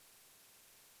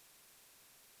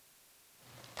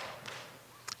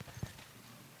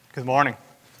Good morning.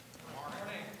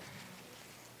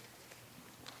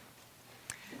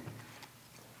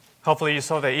 Hopefully you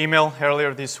saw the email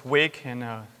earlier this week, and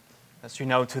as you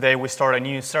know, today we start a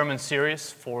new sermon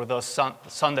series for those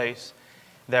Sundays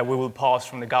that we will pause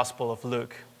from the Gospel of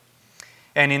Luke.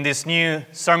 And in this new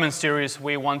sermon series,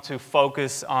 we want to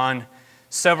focus on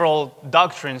several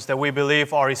doctrines that we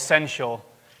believe are essential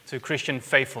to Christian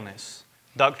faithfulness,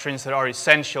 doctrines that are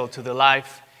essential to the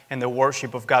life and the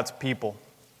worship of God's people.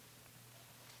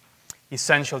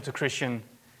 Essential to Christian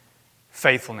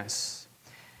faithfulness.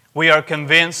 We are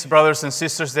convinced, brothers and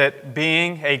sisters, that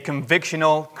being a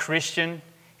convictional Christian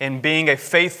and being a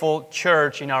faithful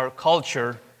church in our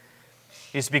culture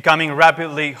is becoming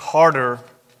rapidly harder,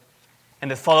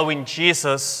 and that following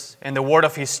Jesus and the word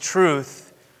of His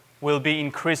truth will be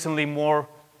increasingly more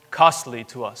costly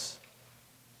to us.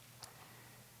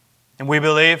 And we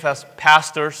believe as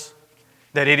pastors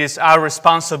that it is our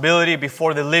responsibility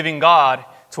before the living God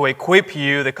to equip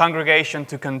you, the congregation,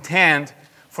 to contend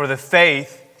for the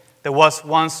faith that was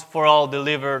once for all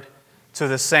delivered to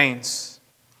the saints.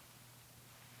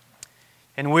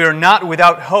 And we are not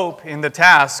without hope in the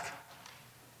task,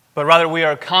 but rather we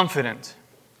are confident.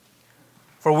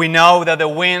 For we know that the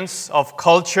winds of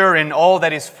culture and all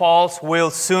that is false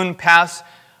will soon pass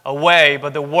away,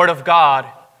 but the Word of God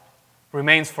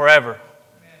remains forever.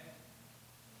 Amen.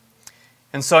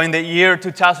 And so in the year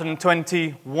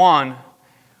 2021,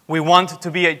 we want to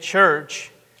be a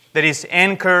church that is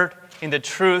anchored in the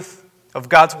truth of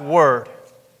God's Word,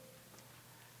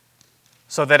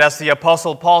 so that, as the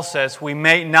Apostle Paul says, we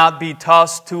may not be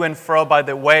tossed to and fro by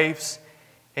the waves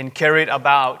and carried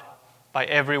about by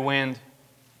every wind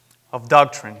of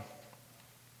doctrine.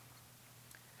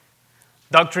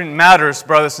 Doctrine matters,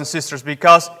 brothers and sisters,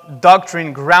 because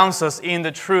doctrine grounds us in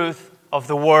the truth of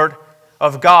the Word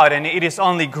of God, and it is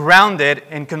only grounded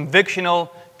in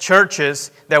convictional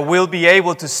churches that will be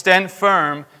able to stand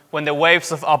firm when the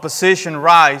waves of opposition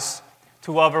rise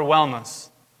to overwhelm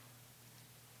us.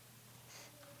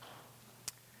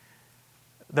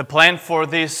 The plan for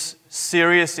this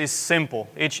series is simple.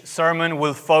 Each sermon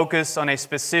will focus on a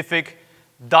specific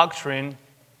doctrine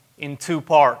in two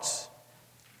parts: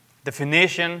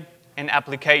 definition and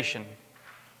application.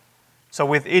 So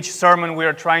with each sermon, we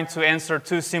are trying to answer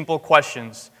two simple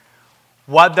questions.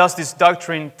 What does this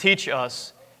doctrine teach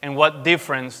us? And what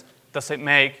difference does it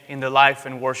make in the life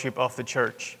and worship of the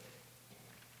church?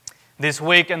 This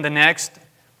week and the next,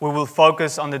 we will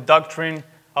focus on the doctrine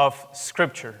of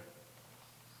Scripture.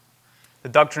 The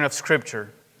doctrine of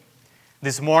Scripture.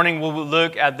 This morning, we will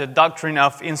look at the doctrine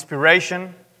of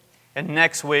inspiration, and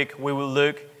next week, we will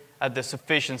look at the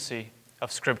sufficiency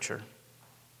of Scripture.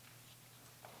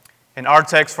 And our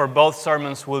text for both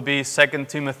sermons will be 2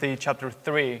 Timothy chapter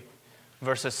 3,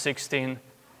 verses 16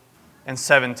 and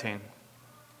 17.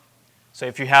 So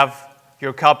if you have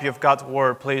your copy of God's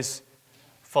Word, please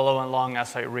follow along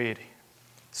as I read.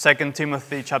 2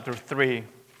 Timothy chapter 3,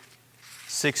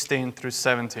 16 through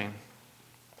 17.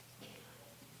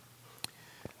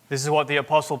 This is what the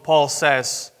Apostle Paul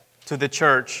says to the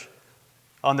church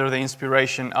under the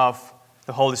inspiration of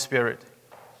the Holy Spirit.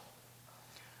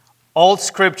 All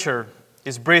Scripture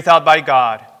is breathed out by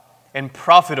God and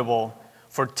profitable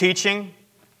for teaching,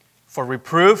 for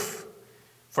reproof,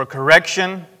 for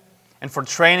correction, and for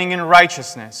training in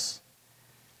righteousness,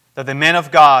 that the man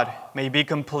of God may be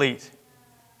complete,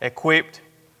 equipped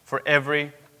for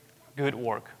every good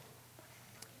work.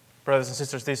 Brothers and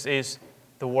sisters, this is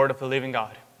the word of the living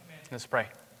God. Amen. Let's pray.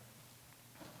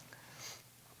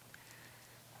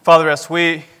 Father, as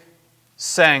we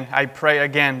sang, I pray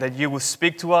again that you will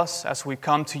speak to us as we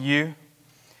come to you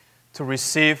to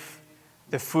receive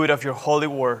the food of your holy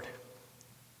word.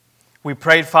 We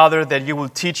pray, Father, that you will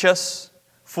teach us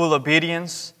full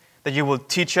obedience, that you will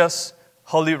teach us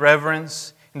holy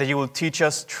reverence, and that you will teach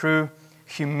us true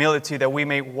humility, that we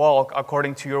may walk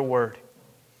according to your word.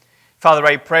 Father,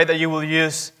 I pray that you will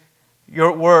use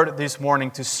your word this morning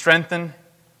to strengthen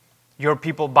your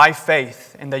people by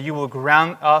faith, and that you will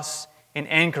ground us and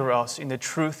anchor us in the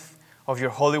truth of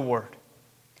your holy word.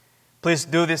 Please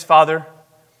do this, Father,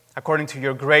 according to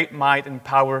your great might and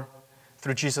power,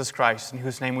 through Jesus Christ, in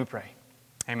whose name we pray.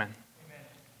 Amen. Amen.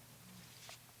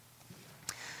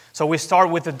 So we start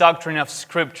with the doctrine of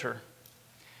Scripture.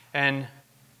 And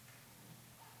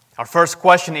our first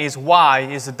question is, why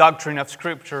is the doctrine of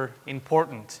Scripture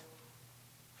important?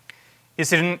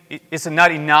 Is it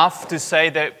not enough to say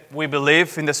that we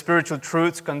believe in the spiritual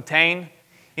truths contained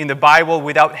in the Bible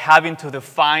without having to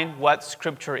define what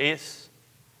Scripture is?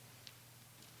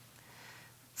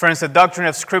 Friends, the doctrine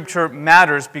of Scripture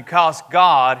matters because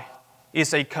God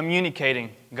is a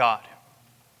communicating God.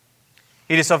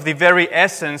 It is of the very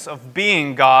essence of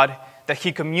being God that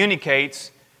He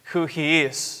communicates who He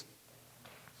is.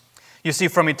 You see,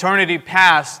 from eternity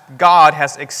past, God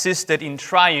has existed in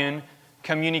triune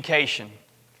communication.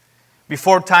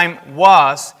 Before time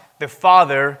was, the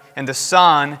Father and the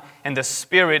Son and the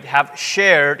Spirit have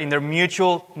shared in their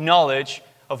mutual knowledge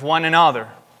of one another.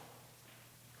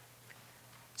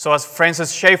 So as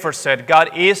Francis Schaeffer said,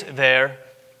 God is there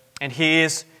and He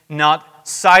is not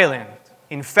silent.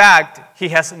 In fact, He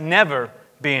has never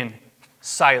been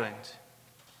silent.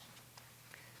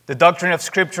 The doctrine of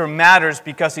Scripture matters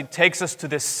because it takes us to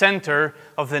the center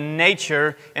of the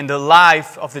nature and the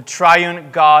life of the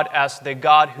triune God as the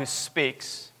God who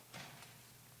speaks.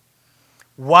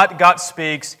 What God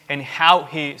speaks and how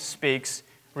He speaks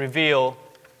reveal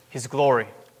His glory.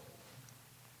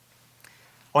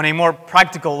 On a more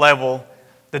practical level,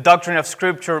 the doctrine of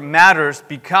Scripture matters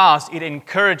because it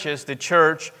encourages the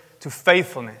church to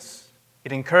faithfulness.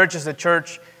 It encourages the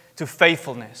church to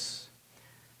faithfulness.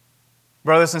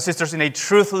 Brothers and sisters, in a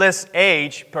truthless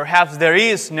age, perhaps there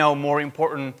is no more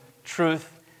important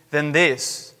truth than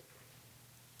this.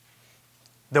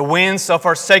 The winds of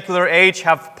our secular age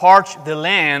have parched the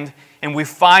land, and we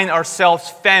find ourselves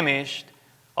famished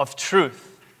of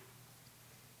truth.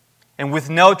 And with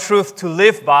no truth to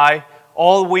live by,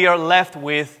 all we are left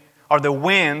with are the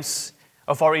whims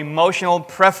of our emotional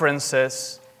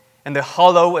preferences and the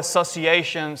hollow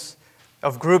associations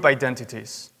of group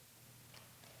identities.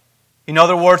 In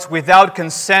other words, without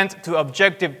consent to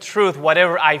objective truth,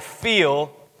 whatever I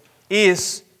feel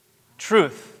is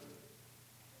truth.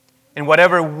 And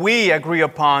whatever we agree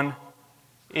upon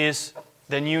is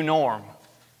the new norm.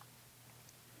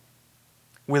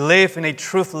 We live in a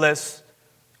truthless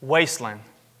wasteland.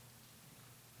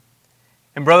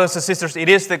 And brothers and sisters, it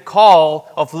is the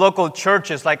call of local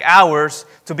churches like ours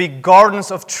to be gardens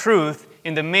of truth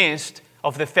in the midst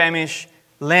of the famished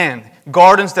land.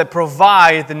 Gardens that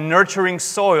provide the nurturing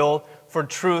soil for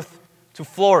truth to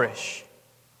flourish.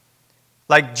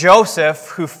 Like Joseph,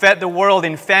 who fed the world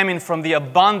in famine from the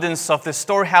abundance of the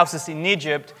storehouses in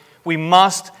Egypt, we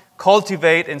must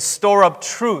cultivate and store up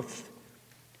truth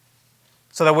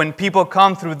so that when people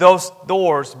come through those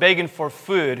doors begging for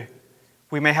food,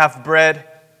 we may have bread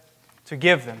to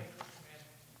give them.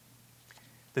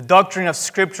 The doctrine of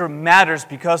Scripture matters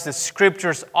because the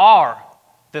Scriptures are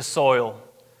the soil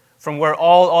from where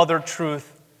all other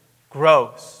truth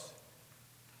grows.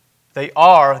 They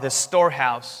are the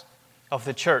storehouse of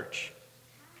the church.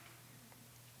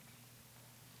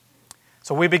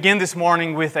 So we begin this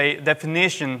morning with a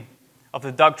definition of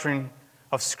the doctrine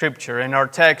of Scripture, and our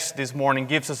text this morning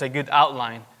gives us a good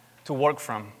outline to work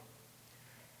from.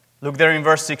 Look there in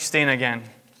verse 16 again.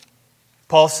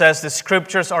 Paul says the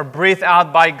Scriptures are breathed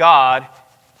out by God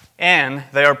and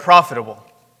they are profitable.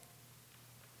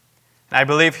 And I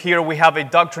believe here we have a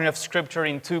doctrine of Scripture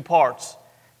in two parts: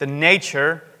 the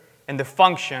nature and the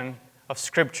function of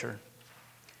Scripture.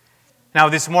 Now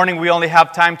this morning we only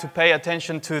have time to pay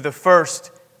attention to the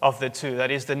first of the two,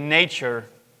 that is the nature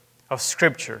of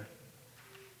Scripture.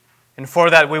 And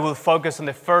for that we will focus on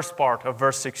the first part of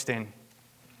verse 16.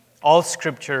 All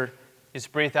Scripture is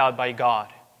breathed out by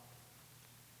God.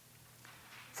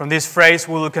 From this phrase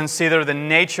we will consider the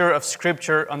nature of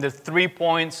Scripture under 3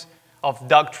 points of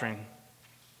doctrine.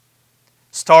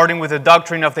 Starting with the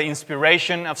doctrine of the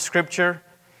inspiration of Scripture,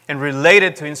 and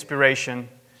related to inspiration,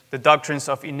 the doctrines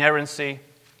of inerrancy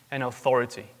and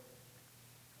authority.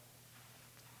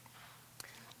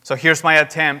 So here's my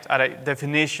attempt at a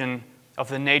definition of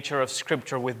the nature of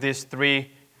Scripture with these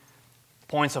 3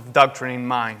 points of doctrine in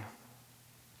mind.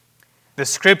 The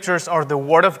Scriptures are the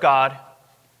Word of God,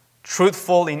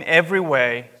 truthful in every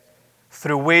way,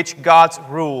 through which God's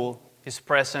rule is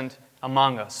present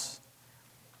among us.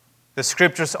 The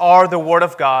Scriptures are the Word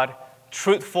of God,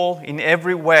 truthful in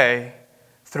every way,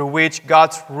 through which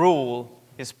God's rule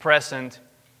is present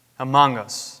among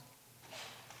us.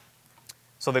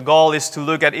 So the goal is to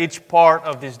look at each part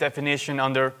of this definition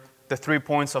under the 3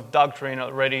 points of doctrine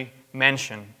already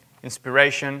mentioned: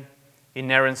 inspiration,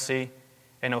 inerrancy,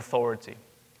 and authority.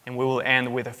 And we will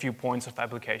end with a few points of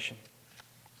application.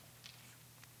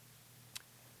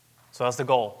 So that's the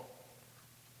goal.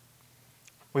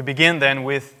 We begin then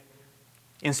with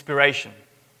inspiration.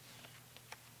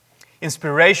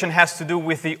 Inspiration has to do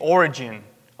with the origin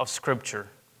of Scripture.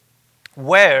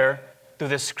 Where do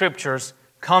the Scriptures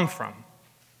come from?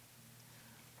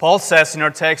 Paul says in our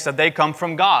text that they come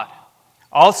from God.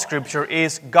 All Scripture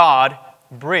is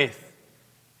God-breathed.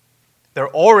 Their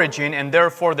origin and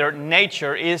therefore their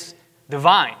nature is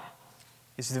divine.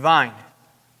 It's divine.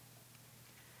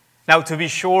 Now, to be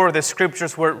sure, the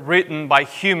Scriptures were written by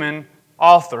human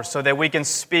author, so that we can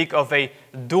speak of a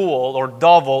dual or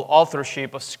double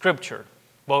authorship of Scripture,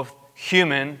 both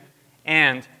human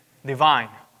and divine.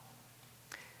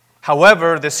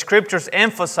 However, the Scriptures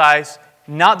emphasize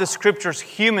not the Scriptures'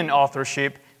 human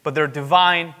authorship, but their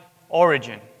divine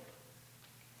origin.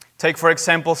 Take, for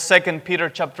example, 2 Peter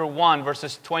chapter 1,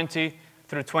 verses 20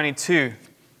 through 22,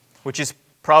 which is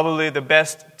probably the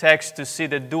best text to see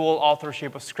the dual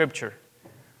authorship of Scripture.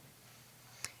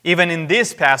 Even in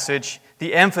this passage,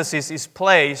 the emphasis is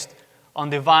placed on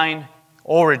divine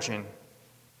origin.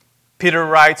 Peter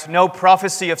writes, "No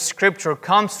prophecy of Scripture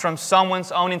comes from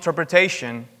someone's own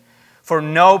interpretation, for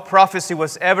no prophecy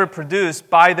was ever produced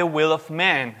by the will of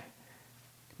man.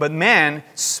 But men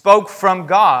spoke from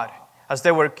God as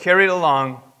they were carried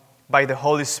along by the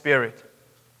Holy Spirit."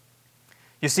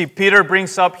 You see, Peter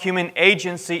brings up human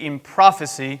agency in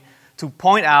prophecy to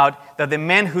point out that the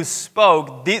men who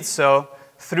spoke did so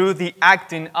through the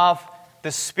acting of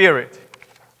the Spirit.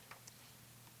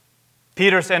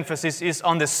 Peter's emphasis is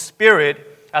on the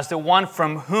Spirit as the one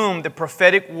from whom the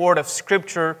prophetic word of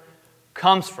Scripture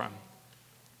comes from.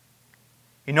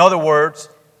 In other words,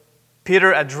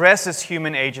 Peter addresses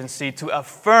human agency to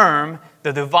affirm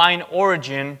the divine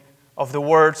origin of the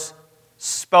words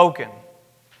spoken,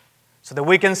 so that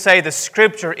we can say the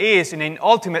Scripture is, in an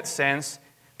ultimate sense,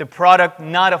 the product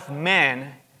not of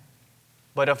man,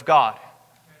 but of God.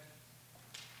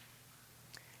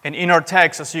 And in our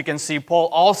text, as you can see, Paul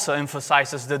also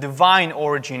emphasizes the divine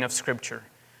origin of Scripture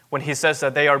when he says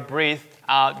that they are breathed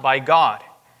out by God.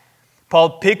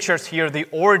 Paul pictures here the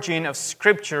origin of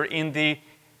Scripture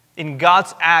in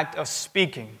God's act of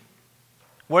speaking.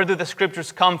 Where do the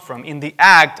Scriptures come from? In the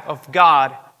act of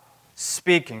God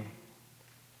speaking.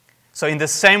 So in the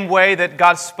same way that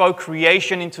God spoke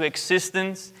creation into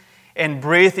existence and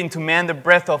breathed into man the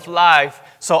breath of life,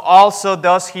 so also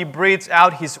does He breathe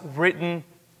out His written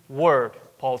word,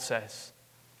 Paul says.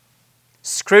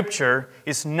 Scripture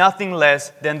is nothing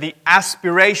less than the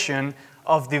aspiration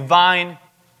of divine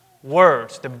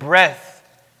words, the breath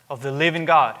of the living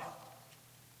God.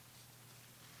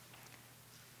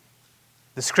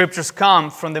 The Scriptures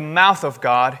come from the mouth of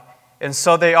God, and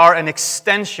so they are an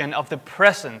extension of the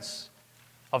presence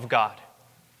of God.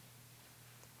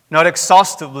 Not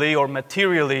exhaustively or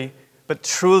materially, but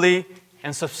truly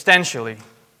and substantially.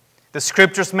 The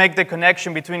Scriptures make the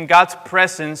connection between God's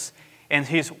presence and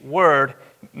His Word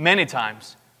many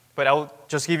times. But I'll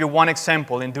just give you one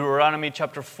example in Deuteronomy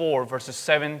chapter 4, verses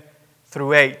 7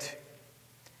 through 8.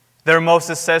 There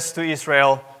Moses says to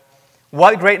Israel,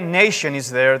 "What great nation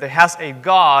is there that has a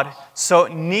God so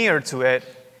near to it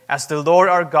as the Lord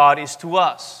our God is to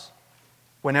us,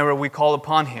 whenever we call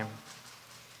upon Him?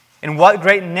 And what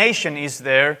great nation is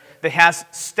there that has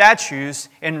statutes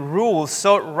and rules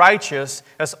so righteous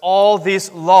as all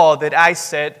this law that I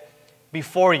set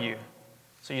before you?"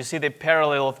 So you see the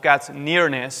parallel of God's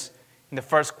nearness in the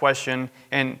first question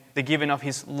and the giving of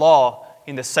His law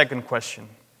in the second question.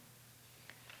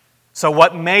 So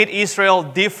what made Israel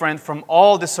different from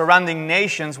all the surrounding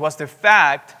nations was the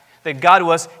fact that God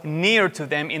was near to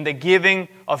them in the giving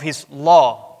of His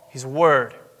law, His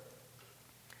word.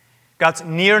 God's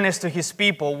nearness to His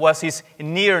people was His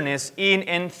nearness in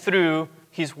and through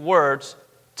His words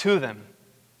to them.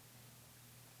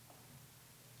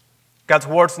 God's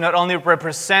words not only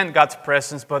represent God's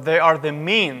presence, but they are the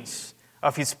means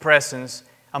of His presence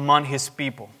among His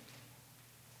people.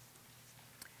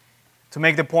 To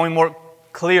make the point more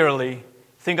clearly,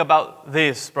 think about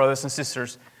this, brothers and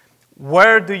sisters.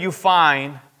 Where do you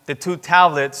find the two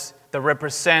tablets that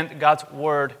represent God's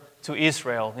word to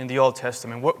Israel in the Old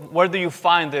Testament? Where do you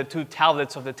find the two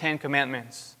tablets of the Ten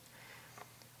Commandments?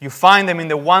 You find them in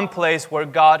the one place where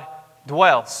God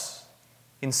dwells,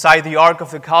 inside the Ark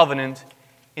of the Covenant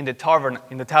in the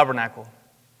tabernacle,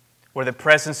 where the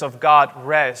presence of God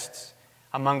rests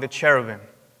among the cherubim.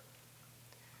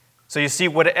 So you see,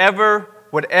 whatever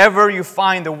you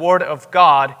find the Word of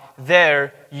God,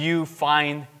 there you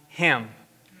find Him.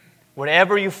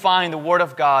 Wherever you find the Word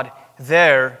of God,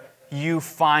 there you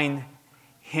find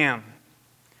Him.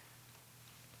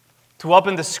 To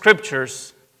open the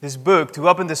Scriptures, this book, to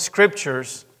open the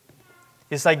Scriptures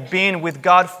is like being with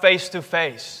God face to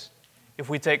face, if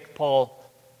we take Paul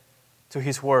to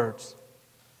his words.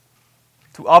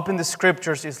 To open the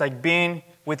Scriptures is like being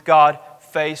with God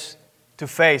face to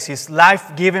face, His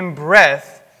life-giving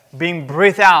breath being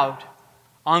breathed out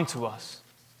onto us.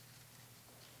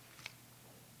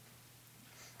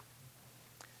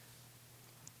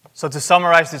 So to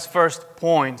summarize this first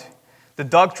point, the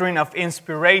doctrine of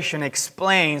inspiration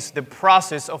explains the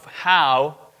process of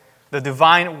how the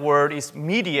divine word is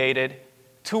mediated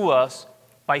to us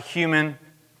by human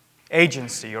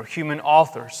agency or human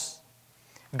authors.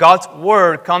 God's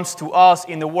word comes to us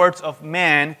in the words of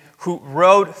man who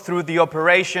wrote through the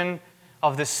operation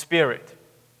of the Spirit.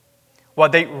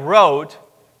 What they wrote,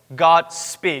 God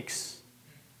speaks.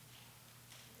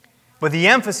 But the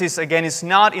emphasis, again, is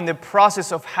not in the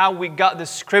process of how we got the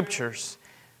Scriptures.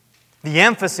 The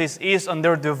emphasis is on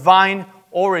their divine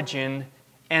origin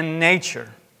and nature.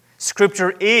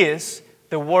 Scripture is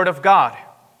the Word of God,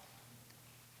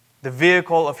 the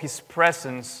vehicle of His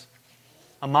presence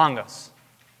among us.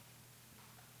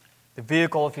 The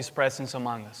vehicle of His presence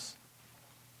among us.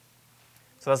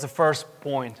 So that's the first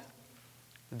point,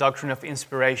 the doctrine of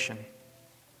inspiration.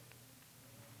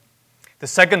 The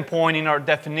second point in our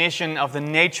definition of the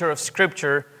nature of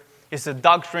Scripture is the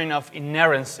doctrine of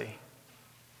inerrancy.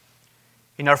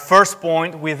 In our first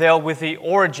point, we dealt with the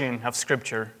origin of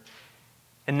Scripture,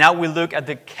 and now we look at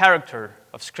the character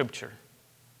of Scripture.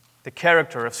 The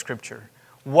character of Scripture.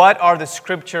 What are the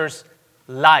Scriptures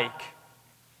like?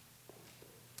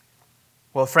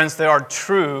 Well, friends, they are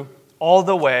true all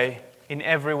the way, in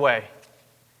every way.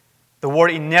 The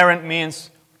word inerrant means,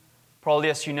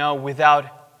 probably as you know, without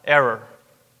error.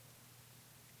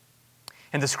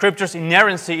 And the Scripture's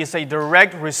inerrancy is a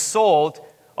direct result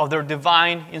of their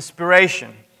divine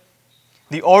inspiration.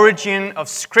 The origin of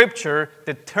Scripture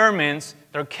determines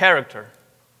their character.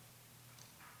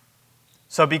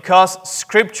 So because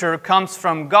Scripture comes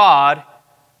from God,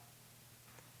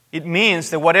 it means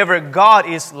that whatever God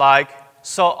is like,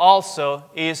 so also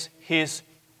is His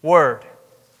Word.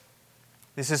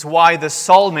 This is why the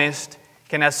psalmist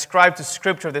can ascribe to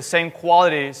Scripture the same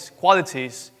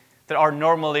qualities that are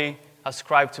normally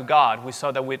ascribed to God. We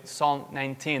saw that with Psalm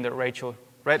 19 that Rachel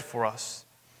read for us.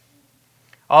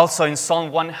 Also in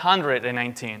Psalm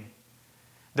 119,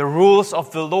 the rules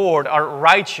of the Lord are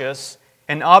righteous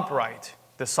and upright,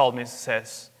 the psalmist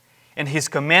says, and His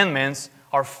commandments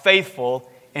are faithful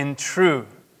and true.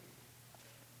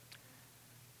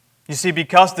 You see,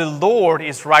 because the Lord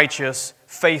is righteous,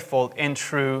 faithful, and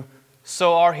true,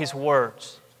 so are His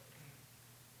words.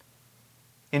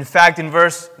 In fact, in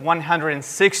verse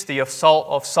 160 of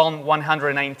Psalm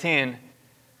 119,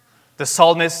 the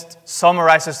psalmist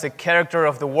summarizes the character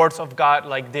of the words of God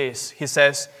like this. He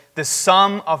says, "The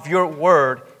sum of your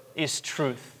word is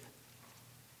truth."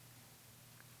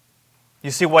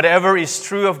 You see, whatever is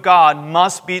true of God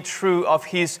must be true of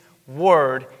His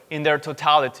word in their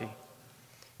totality.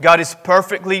 God is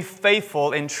perfectly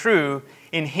faithful and true.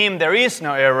 In Him there is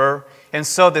no error. And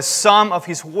so the sum of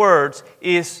His words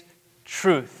is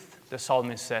truth, the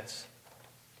psalmist says.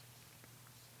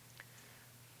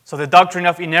 So the doctrine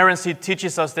of inerrancy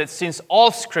teaches us that since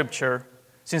all Scripture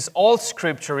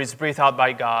is breathed out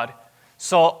by God,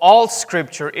 so all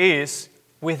Scripture is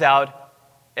without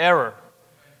error.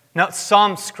 Not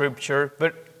some Scripture,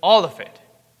 but all of it.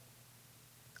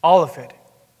 All of it.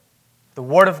 The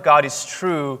Word of God is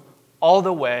true all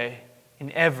the way,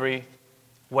 in every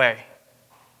way.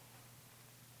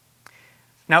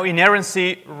 Now,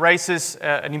 inerrancy raises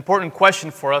an important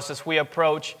question for us as we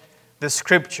approach the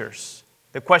Scriptures.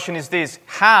 The question is this: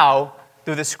 how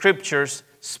do the Scriptures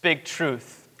speak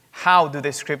truth? How do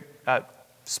they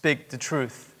speak the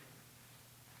truth?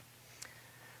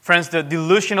 Friends, the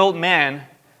delusional man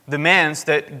demands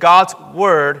that God's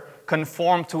Word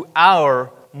conform to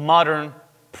our modern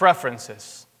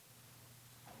preferences.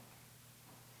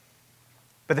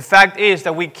 But the fact is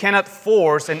that we cannot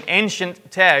force an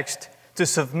ancient text to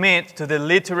submit to the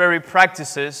literary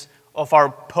practices of our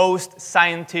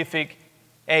post-scientific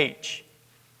age.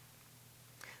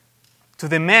 To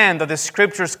demand that the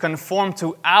Scriptures conform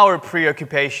to our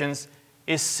preoccupations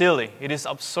is silly. It is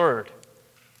absurd.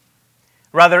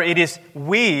 Rather, it is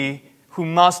we who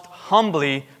must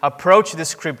humbly approach the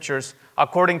Scriptures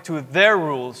according to their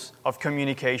rules of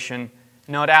communication,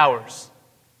 not ours.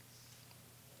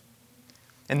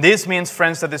 And this means,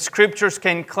 friends, that the Scriptures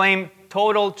can claim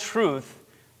total truth.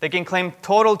 They can claim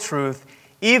total truth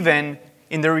even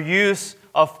in their use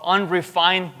of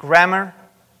unrefined grammar,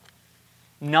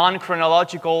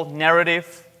 non-chronological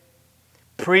narrative,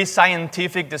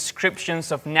 pre-scientific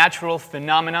descriptions of natural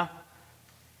phenomena,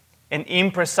 and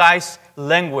imprecise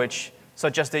language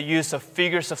such as the use of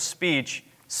figures of speech,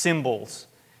 symbols,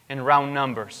 and round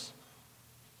numbers.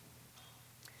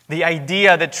 The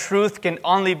idea that truth can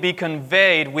only be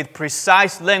conveyed with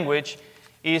precise language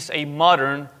is a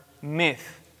modern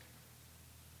myth.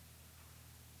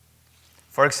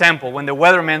 For example, when the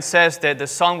weatherman says that the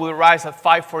sun will rise at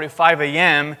 5:45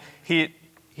 a.m.,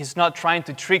 he's not trying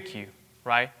to trick you,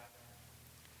 right?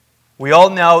 We all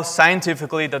know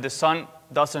scientifically that the sun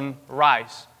doesn't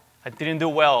rise. I didn't do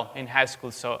well in high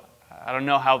school, so I don't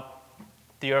know how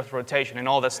the Earth rotation and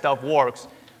all that stuff works,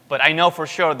 but I know for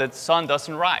sure that the sun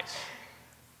doesn't rise.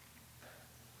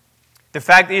 The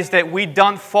fact is that we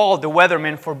don't fault the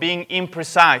weatherman for being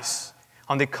imprecise.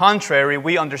 On the contrary,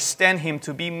 we understand him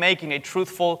to be making a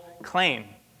truthful claim.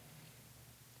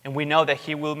 And we know that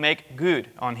he will make good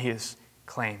on his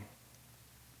claim.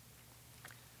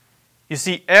 You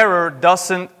see, error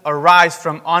doesn't arise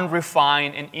from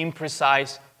unrefined and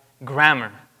imprecise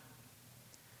grammar.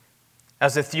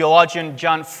 As the theologian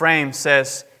John Frame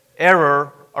says,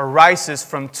 error arises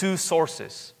from two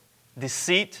sources: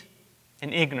 deceit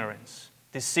and ignorance.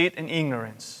 Deceit and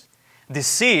ignorance.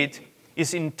 Deceit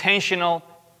is intentional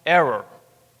error,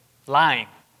 lying.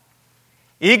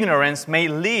 Ignorance may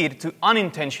lead to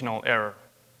unintentional error.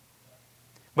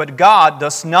 But God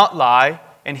does not lie,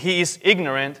 and He is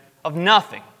ignorant of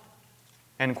nothing.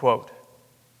 End quote.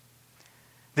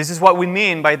 This is what we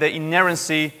mean by the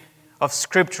inerrancy of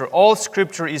Scripture. All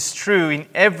Scripture is true in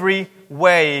every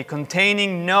way,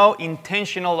 containing no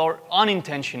intentional or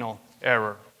unintentional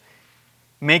error,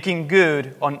 making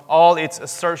good on all its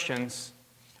assertions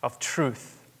of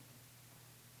truth.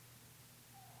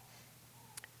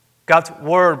 God's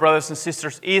Word, brothers and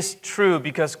sisters, is true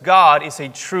because God is a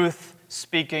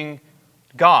truth-speaking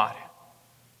God.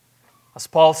 As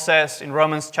Paul says in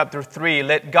Romans chapter 3,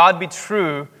 "Let God be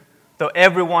true, though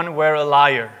everyone were a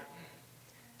liar.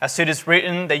 As it is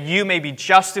written, that you may be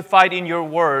justified in your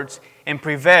words and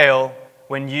prevail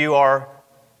when you are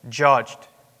judged."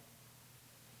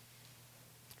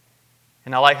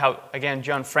 And I like how, again,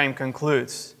 John Frame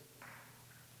concludes.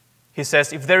 He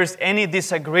says, if there is any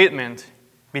disagreement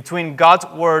between God's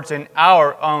words and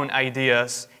our own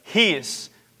ideas, His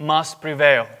must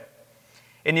prevail.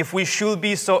 And if we should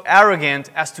be so arrogant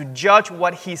as to judge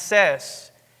what He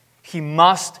says, He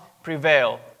must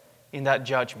prevail in that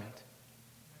judgment.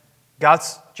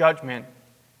 God's judgment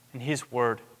and His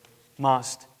word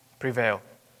must prevail.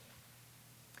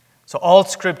 So all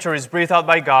Scripture is breathed out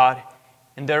by God,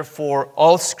 and therefore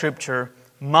all Scripture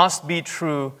must be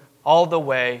true all the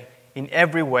way, in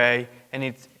every way, and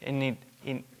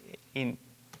in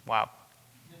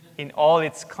all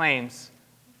its claims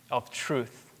of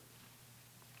truth.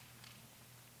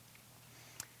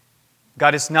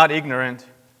 God is not ignorant,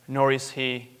 nor is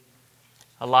He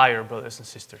a liar, brothers and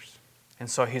sisters. And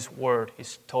so His word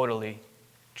is totally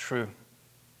true.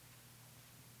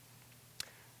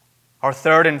 Our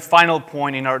third and final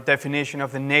point in our definition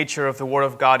of the nature of the Word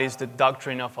of God is the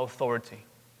doctrine of authority.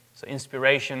 So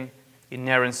inspiration,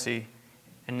 inerrancy,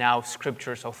 and now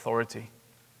Scripture's authority.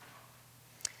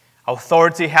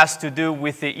 Authority has to do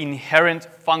with the inherent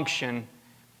function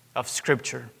of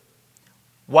Scripture.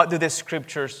 What do the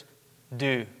Scriptures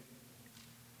do?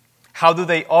 How do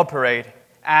they operate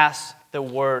as the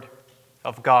Word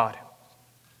of God?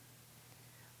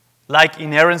 Like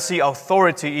inerrancy,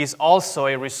 authority is also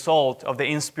a result of the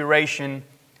inspiration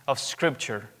of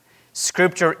Scripture.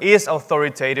 Scripture is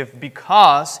authoritative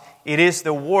because it is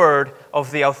the word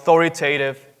of the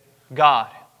authoritative God.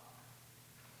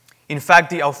 In fact,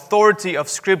 the authority of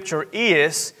Scripture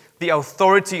is the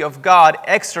authority of God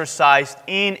exercised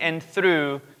in and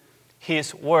through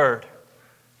His word.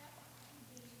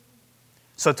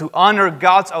 So to honor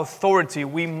God's authority,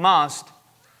 we must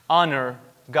honor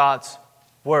God's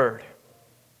word.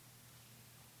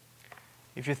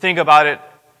 If you think about it,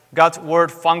 God's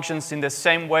word functions in the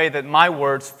same way that my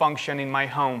words function in my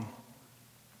home.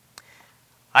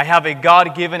 I have a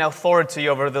God-given authority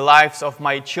over the lives of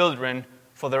my children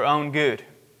for their own good.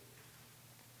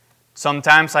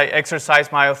 Sometimes I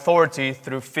exercise my authority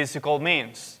through physical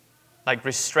means, like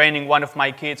restraining one of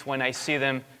my kids when I see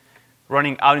them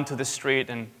running out into the street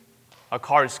and a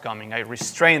car is coming. I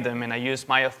restrain them and I use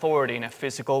my authority in a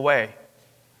physical way.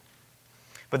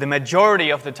 But the majority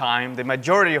of the time,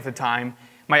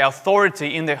 my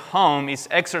authority in the home is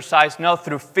exercised not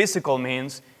through physical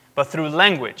means, but through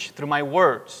language, through my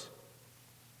words.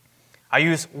 I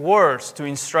use words to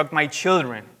instruct my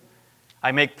children.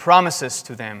 I make promises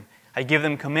to them. I give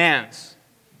them commands.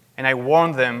 And I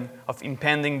warn them of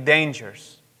impending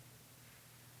dangers.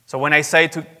 So when I say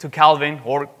to Calvin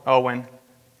or Owen,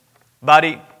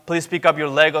 "Buddy, please pick up your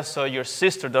Legos so your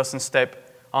sister doesn't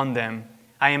step on them,"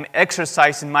 I am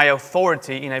exercising my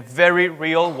authority in a very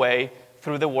real way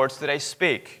through the words that I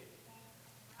speak.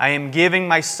 I am giving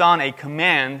my son a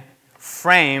command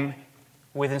framed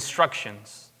with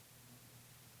instructions.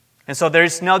 And so there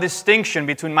is no distinction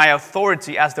between my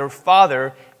authority as their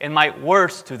father and my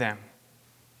words to them.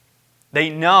 They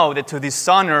know that to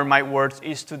dishonor my words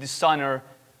is to dishonor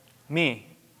me.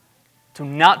 To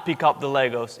not pick up the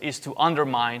Legos is to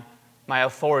undermine my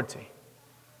authority.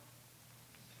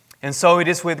 And so it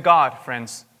is with God,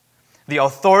 friends. The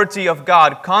authority of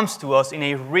God comes to us in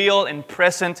a real and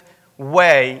present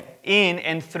way in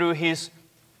and through His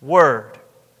Word.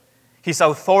 His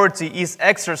authority is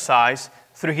exercised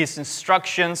through His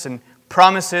instructions and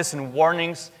promises and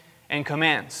warnings and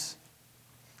commands.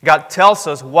 God tells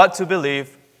us what to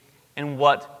believe and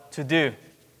what to do.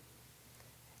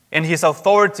 And His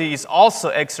authority is also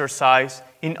exercised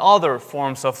in other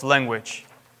forms of language,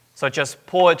 such as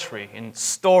poetry and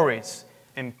stories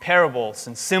and parables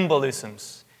and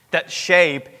symbolisms that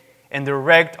shape and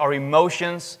direct our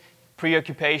emotions,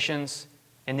 preoccupations,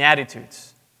 and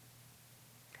attitudes.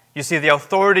 You see, the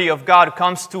authority of God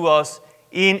comes to us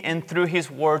in and through His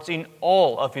words in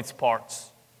all of its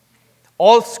parts.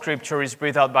 All Scripture is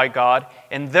breathed out by God,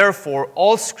 and therefore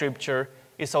all Scripture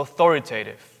is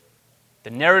authoritative. The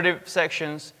narrative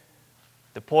sections,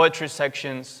 the poetry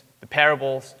sections, the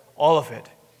parables, all of it.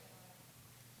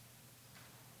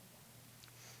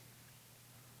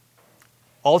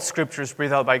 All Scripture is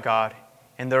breathed out by God,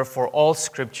 and therefore all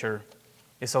Scripture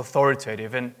is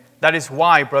authoritative. And that is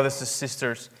why, brothers and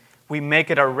sisters, we make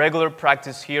it our regular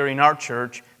practice here in our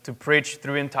church to preach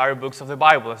through entire books of the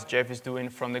Bible, as Jeff is doing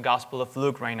from the Gospel of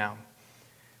Luke right now.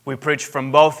 We preach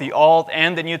from both the Old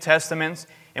and the New Testaments,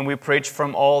 and we preach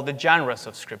from all the genres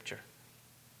of Scripture.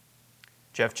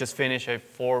 Jeff just finished a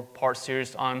 4-part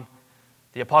series on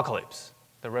the Apocalypse,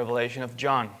 the revelation of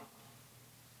John.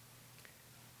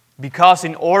 Because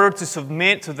in order to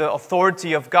submit to the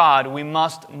authority of God, we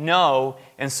must know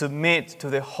and submit to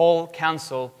the whole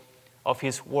counsel of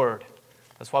His Word.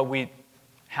 That's why we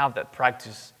have that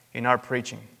practice in our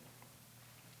preaching.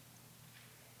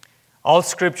 All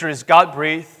Scripture is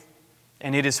God-breathed,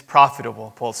 and it is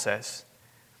profitable, Paul says.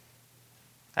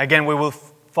 Again, we will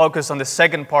focus on the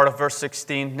second part of verse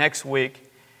 16 next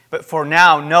week. But for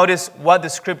now, notice what the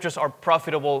Scriptures are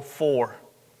profitable for.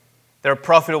 They're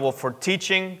profitable for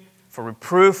teaching, for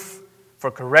reproof, for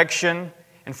correction,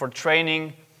 and for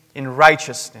training in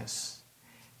righteousness.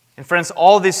 And friends,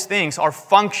 all these things are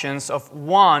functions of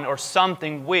one or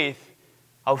something with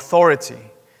authority.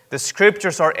 The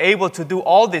Scriptures are able to do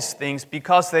all these things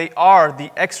because they are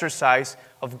the exercise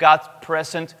of God's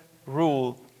present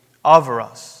rule over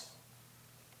us.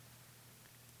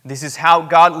 This is how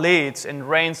God leads and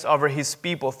reigns over His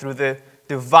people through the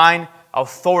divine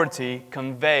authority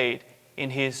conveyed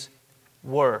in His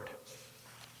Word.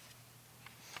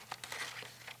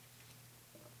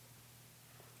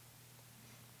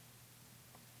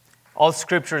 All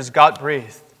Scripture is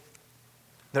God-breathed.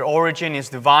 Their origin is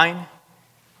divine,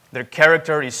 their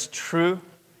character is true,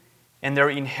 and their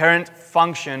inherent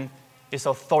function is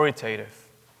authoritative.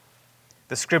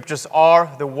 The Scriptures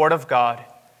are the Word of God,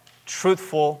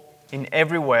 truthful in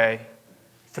every way,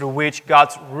 through which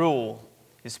God's rule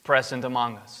is present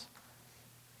among us.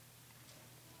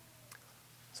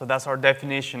 So that's our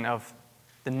definition of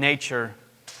the nature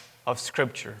of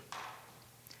Scripture.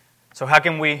 So how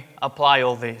can we apply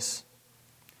all this?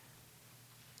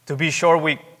 To be sure,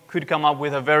 we could come up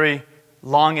with a very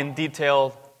long and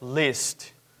detailed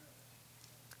list.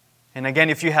 And again,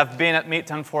 if you have been at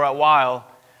Midtown for a while,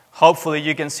 hopefully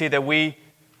you can see that we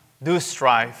do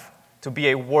strive to be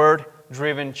a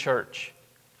word-driven church.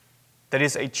 That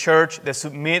is a church that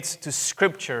submits to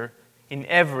Scripture in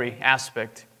every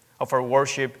aspect of our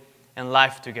worship and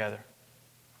life together.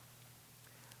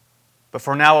 But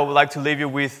for now, I would like to leave you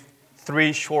with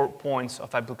 3 short points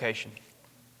of application.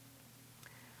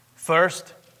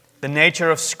 First, the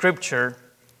nature of Scripture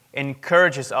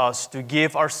encourages us to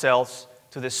give ourselves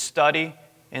to the study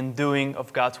and doing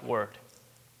of God's Word.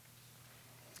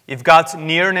 If God's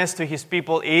nearness to His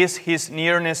people is His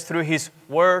nearness through His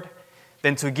Word,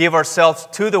 then to give ourselves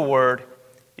to the Word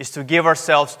is to give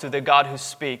ourselves to the God who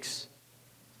speaks.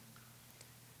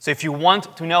 So if you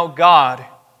want to know God,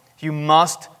 you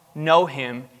must know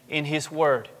Him in His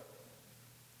Word.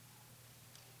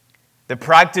 The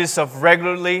practice of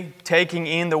regularly taking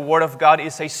in the Word of God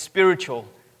is a spiritual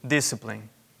discipline,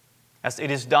 as it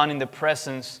is done in the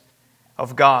presence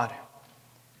of God.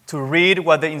 To read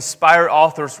what the inspired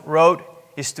authors wrote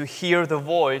is to hear the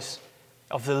voice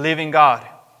of the living God,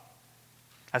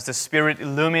 as the Spirit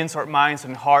illumines our minds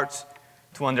and hearts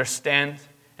to understand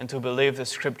and to believe the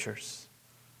Scriptures.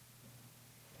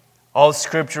 All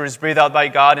Scripture is breathed out by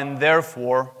God, and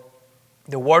therefore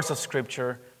the words of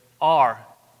Scripture are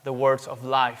the words of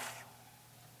life.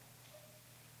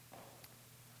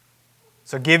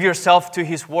 So give yourself to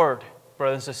His Word,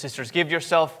 brothers and sisters. Give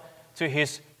yourself to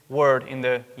His Word in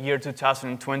the year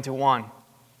 2021.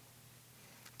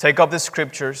 Take up the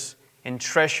Scriptures and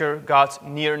treasure God's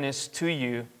nearness to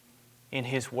you in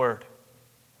His Word.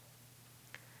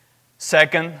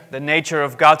 Second, the nature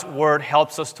of God's Word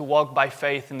helps us to walk by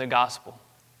faith in the gospel.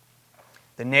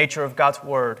 The nature of God's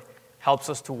Word helps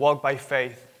us to walk by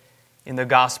faith in the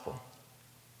gospel.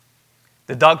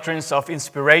 The doctrines of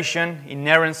inspiration,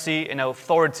 inerrancy, and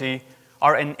authority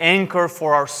are an anchor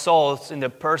for our souls in the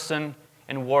person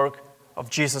and work of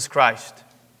Jesus Christ.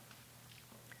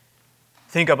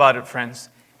 Think about it, friends.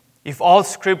 If all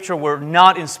Scripture were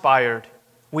not inspired,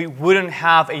 we wouldn't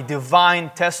have a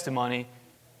divine testimony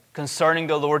concerning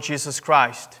the Lord Jesus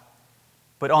Christ,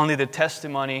 but only the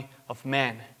testimony of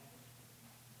man.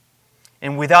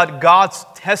 And without God's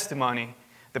testimony,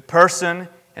 the person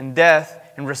and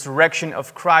death and resurrection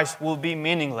of Christ will be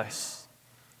meaningless,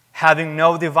 having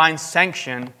no divine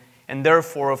sanction and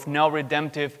therefore of no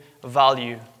redemptive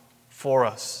value for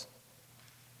us.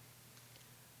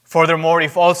 Furthermore,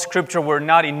 if all Scripture were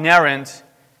not inerrant,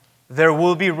 there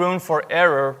will be room for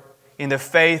error in the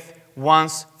faith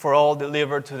once for all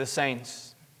delivered to the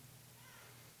saints.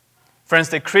 Friends,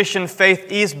 the Christian faith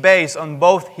is based on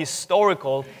both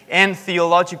historical and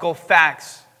theological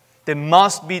facts that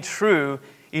must be true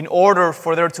in order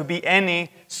for there to be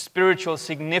any spiritual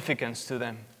significance to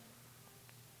them.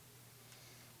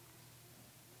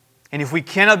 And if we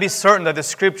cannot be certain that the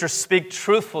Scriptures speak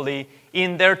truthfully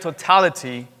in their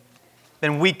totality,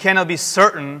 then we cannot be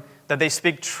certain that they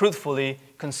speak truthfully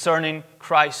concerning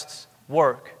Christ's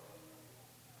work.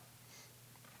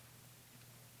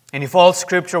 And if all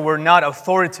Scripture were not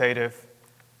authoritative,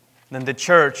 then the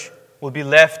church will be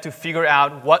left to figure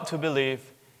out what to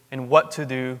believe and what to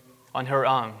do on her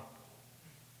own.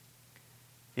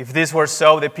 If this were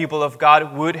so, the people of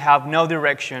God would have no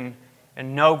direction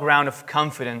and no ground of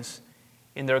confidence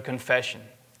in their confession.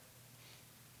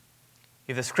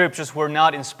 If the Scriptures were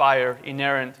not inspired,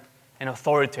 inerrant, and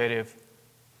authoritative,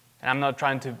 and I'm not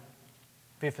trying to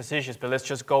be facetious, but let's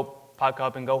just go pack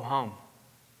up and go home.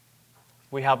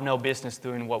 We have no business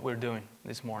doing what we're doing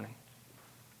this morning.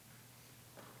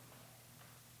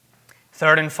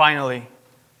 Third and finally,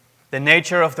 the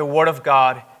nature of the Word of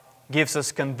God gives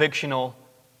us convictional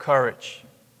courage.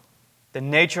 The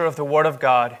nature of the Word of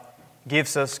God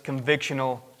gives us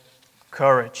convictional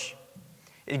courage.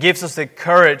 It gives us the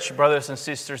courage, brothers and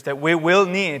sisters, that we will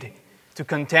need to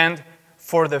contend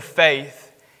for the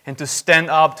faith and to stand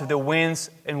up to the winds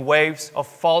and waves of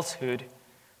falsehood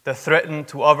that threaten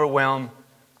to overwhelm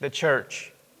the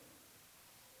church.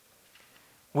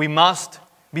 We must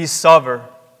be sober,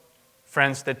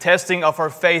 friends. The testing of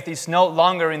our faith is no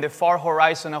longer in the far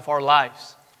horizon of our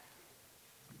lives.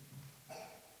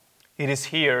 It is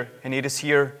here, and it is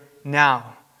here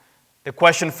now. The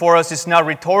question for us is not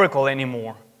rhetorical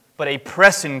anymore, but a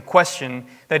pressing question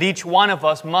that each one of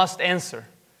us must answer.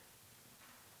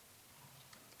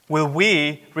 Will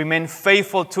we remain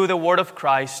faithful to the Word of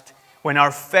Christ when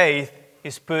our faith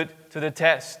is put to the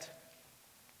test?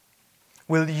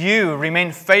 Will you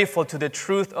remain faithful to the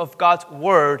truth of God's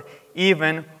Word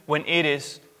even when it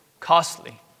is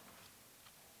costly?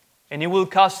 And it will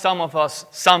cost some of us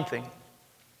something.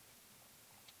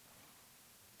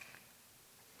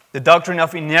 The doctrine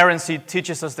of inerrancy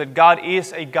teaches us that God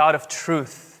is a God of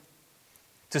truth.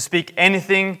 To speak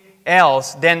anything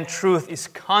else than truth is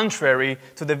contrary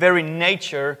to the very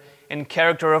nature and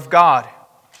character of God.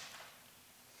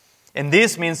 And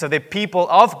this means that the people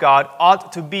of God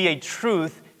ought to be a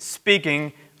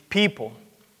truth-speaking people.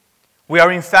 We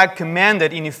are in fact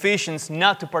commanded in Ephesians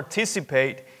not to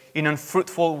participate in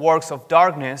unfruitful works of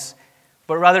darkness,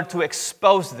 but rather to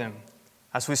expose them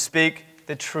as we speak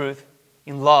the truth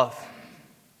in love.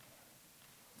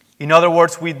 In other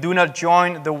words, we do not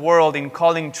join the world in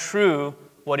calling true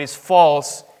what is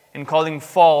false and calling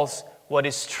false what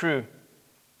is true.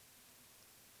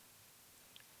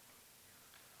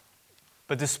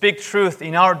 But to speak truth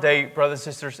in our day, brothers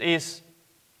and sisters,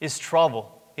 is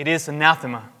trouble. It is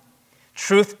anathema.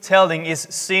 Truth-telling is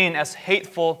seen as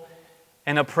hateful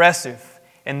and oppressive,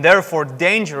 and therefore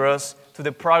dangerous to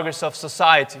the progress of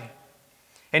society.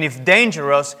 And if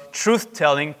dangerous,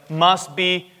 truth-telling must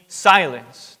be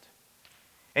silenced.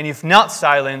 And if not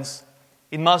silenced,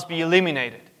 it must be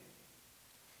eliminated.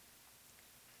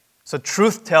 So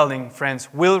truth-telling,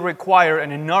 friends, will require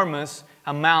an enormous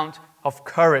amount of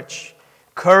courage.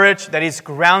 Courage that is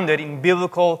grounded in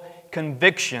biblical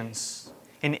convictions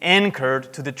and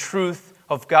anchored to the truth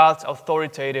of God's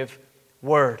authoritative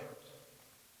Word.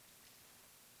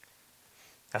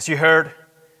 As you heard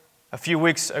a few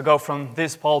weeks ago from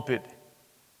this pulpit,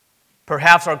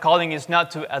 perhaps our calling is not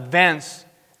to advance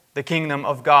the kingdom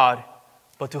of God,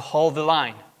 but to hold the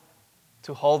line,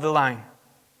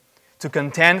 to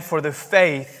contend for the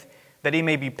faith that it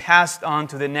may be passed on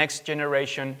to the next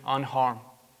generation unharmed.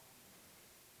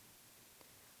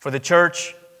 For the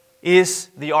church is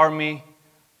the army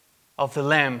of the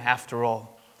Lamb after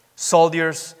all,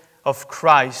 soldiers of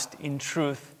Christ in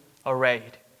truth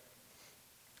arrayed.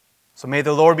 So may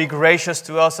the Lord be gracious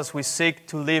to us as we seek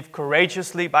to live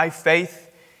courageously by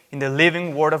faith in the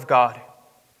living Word of God.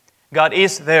 God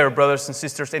is there, brothers and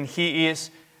sisters, and He is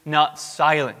not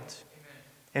silent. Amen.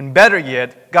 And better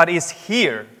yet, God is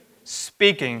here,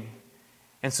 speaking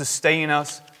and sustaining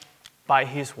us by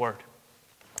His Word.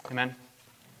 Amen.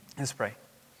 Let's pray.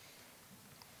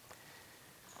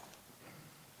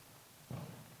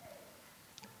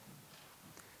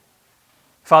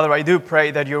 Father, I do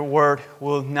pray that your word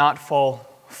will not fall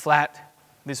flat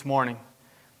this morning,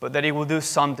 but that it will do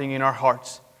something in our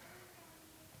hearts.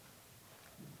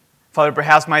 Father,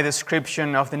 perhaps my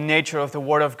description of the nature of the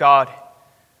Word of God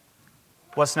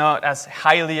was not as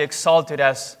highly exalted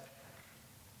as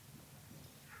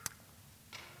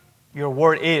your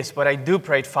Word is, but I do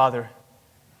pray, Father,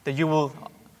 that you will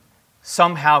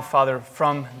somehow, Father,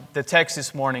 from the text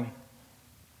this morning,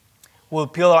 will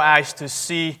peel our eyes to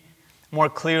see more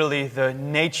clearly the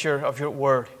nature of your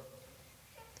Word.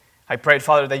 I pray,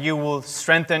 Father, that you will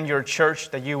strengthen your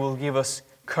church, that you will give us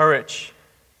courage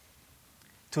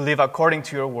to live according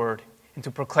to your Word and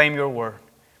to proclaim your Word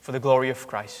for the glory of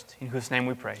Christ, in whose name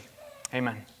we pray.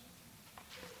 Amen.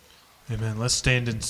 Amen. Let's stand and